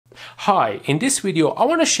Hi, in this video I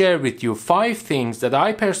want to share with you 5 things that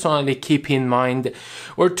I personally keep in mind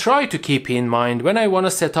or try to keep in mind when I want to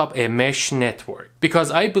set up a mesh network, because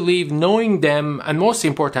I believe knowing them and most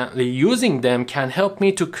importantly using them can help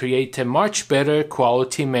me to create a much better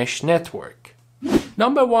quality mesh network.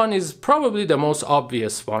 Number 1 is probably the most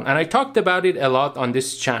obvious one, and I talked about it a lot on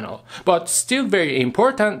this channel, but still very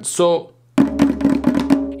important. So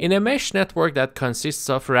in a mesh network that consists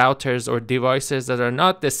of routers or devices that are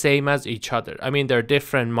not the same as each other, I mean they're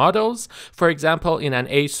different models. For example, in an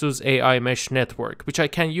ASUS AiMesh network, which I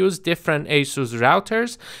can use different ASUS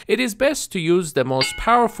routers, it is best to use the most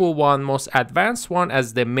powerful one, most advanced one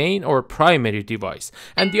as the main or primary device,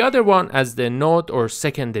 and the other one as the node or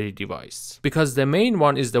secondary device, because the main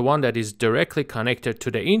one is the one that is directly connected to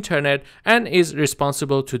the internet and is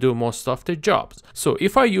responsible to do most of the jobs. So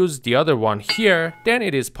if I use the other one here, then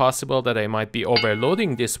it is possible that I might be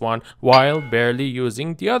overloading this one while barely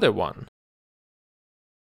using the other one.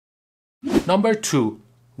 Number 2,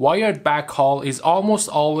 wired backhaul is almost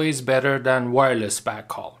always better than wireless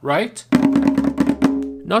backhaul, right?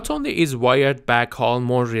 Not only is wired backhaul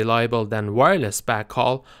more reliable than wireless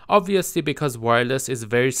backhaul, obviously because wireless is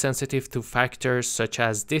very sensitive to factors such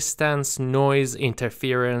as distance, noise,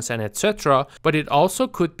 interference, and etc., but it also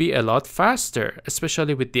could be a lot faster,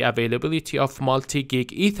 especially with the availability of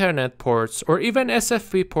multi-gig Ethernet ports or even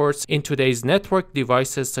SFP ports in today's network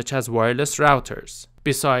devices such as wireless routers.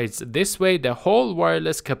 Besides, this way the whole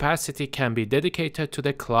wireless capacity can be dedicated to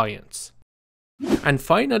the clients. And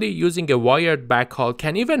finally, using a wired backhaul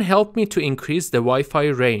can even help me to increase the Wi-Fi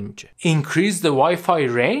range. Increase the Wi-Fi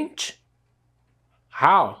range?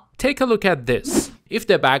 How? Take a look at this. If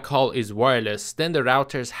the backhaul is wireless, then the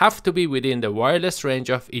routers have to be within the wireless range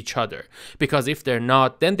of each other, because if they're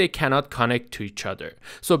not, then they cannot connect to each other.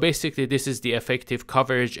 So basically this is the effective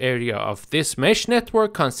coverage area of this mesh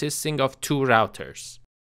network consisting of 2 routers.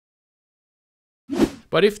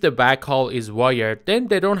 But if the backhaul is wired, then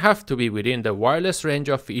they don't have to be within the wireless range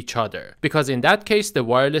of each other, because in that case the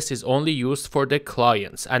wireless is only used for the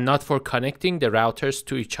clients and not for connecting the routers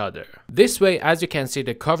to each other. This way, as you can see,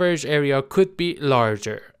 the coverage area could be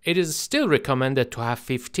larger. It is still recommended to have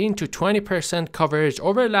 15 to 20% coverage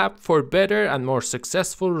overlap for better and more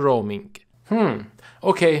successful roaming.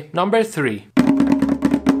 Okay, number 3.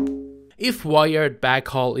 If wired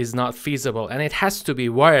backhaul is not feasible and it has to be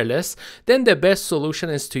wireless, then the best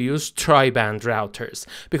solution is to use tri-band routers,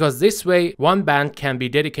 because this way one band can be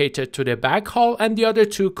dedicated to the backhaul and the other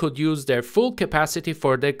 2 could use their full capacity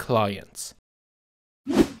for the clients.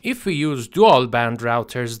 If we use dual band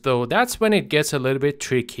routers though, that's when it gets a little bit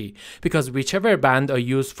tricky, because whichever band I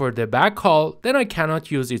use for the backhaul, then I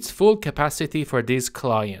cannot use its full capacity for these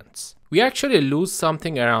clients. We actually lose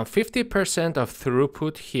something around 50% of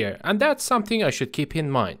throughput here, and that's something I should keep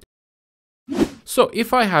in mind. So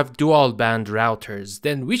if I have dual band routers,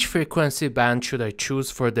 then which frequency band should I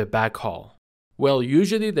choose for the backhaul? Well,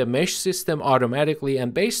 usually the mesh system automatically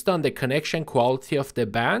and based on the connection quality of the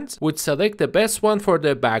bands would select the best one for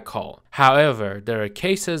the backhaul. However, there are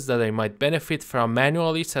cases that I might benefit from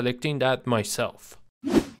manually selecting that myself.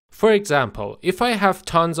 For example, if I have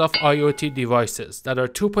tons of IoT devices that are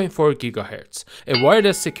 2.4 GHz, a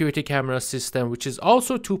wireless security camera system which is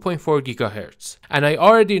also 2.4 GHz, and I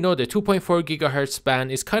already know the 2.4 GHz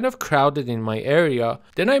band is kind of crowded in my area,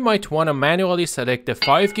 then I might want to manually select the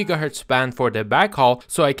 5 GHz band for the backhaul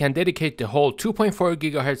so I can dedicate the whole 2.4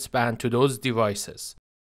 GHz band to those devices.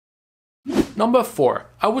 Number 4,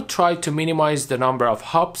 I would try to minimize the number of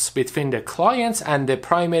hops between the clients and the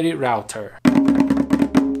primary router.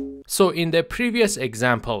 So in the previous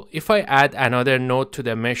example, if I add another node to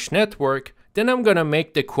the mesh network, then I'm gonna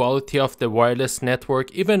make the quality of the wireless network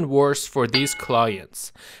even worse for these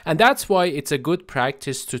clients. And that's why it's a good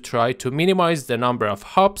practice to try to minimize the number of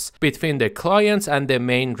hops between the clients and the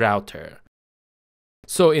main router.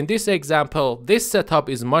 So in this example, this setup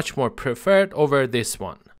is much more preferred over this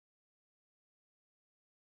one.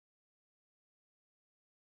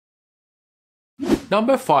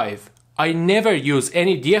 Number 5. I never use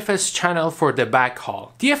any DFS channel for the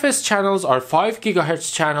backhaul. DFS channels are 5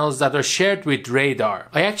 GHz channels that are shared with radar.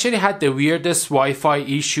 I actually had the weirdest Wi-Fi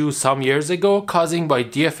issue some years ago caused by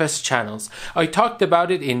DFS channels. I talked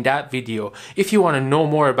about it in that video. If you want to know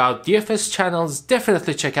more about DFS channels,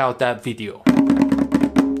 definitely check out that video.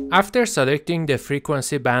 After selecting the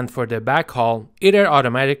frequency band for the backhaul, either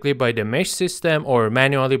automatically by the mesh system or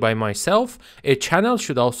manually by myself, a channel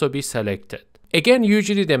should also be selected. Again,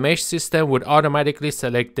 usually the mesh system would automatically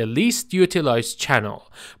select the least utilized channel,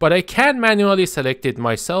 but I can manually select it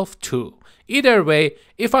myself too. Either way,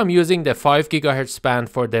 if I'm using the 5 GHz band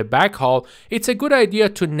for the backhaul, it's a good idea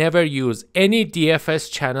to never use any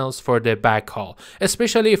DFS channels for the backhaul,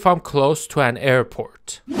 especially if I'm close to an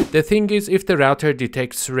airport. The thing is, if the router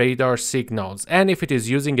detects radar signals and if it is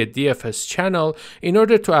using a DFS channel, in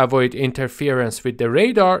order to avoid interference with the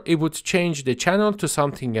radar, it would change the channel to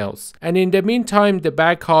something else. And in the meantime, the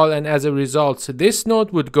backhaul, and as a result, this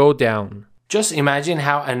node would go down. Just imagine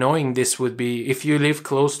how annoying this would be if you live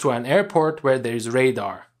close to an airport where there is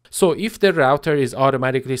radar. So if the router is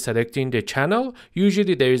automatically selecting the channel,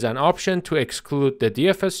 usually there is an option to exclude the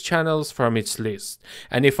DFS channels from its list.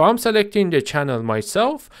 And if I'm selecting the channel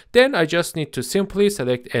myself, then I just need to simply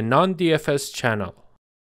select a non-DFS channel.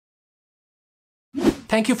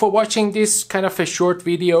 Thank you for watching this kind of a short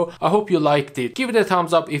video. I hope you liked it. Give it a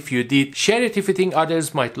thumbs up if you did. Share it if you think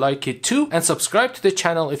others might like it too. And subscribe to the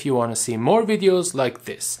channel if you want to see more videos like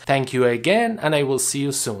this. Thank you again, and I will see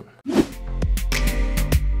you soon.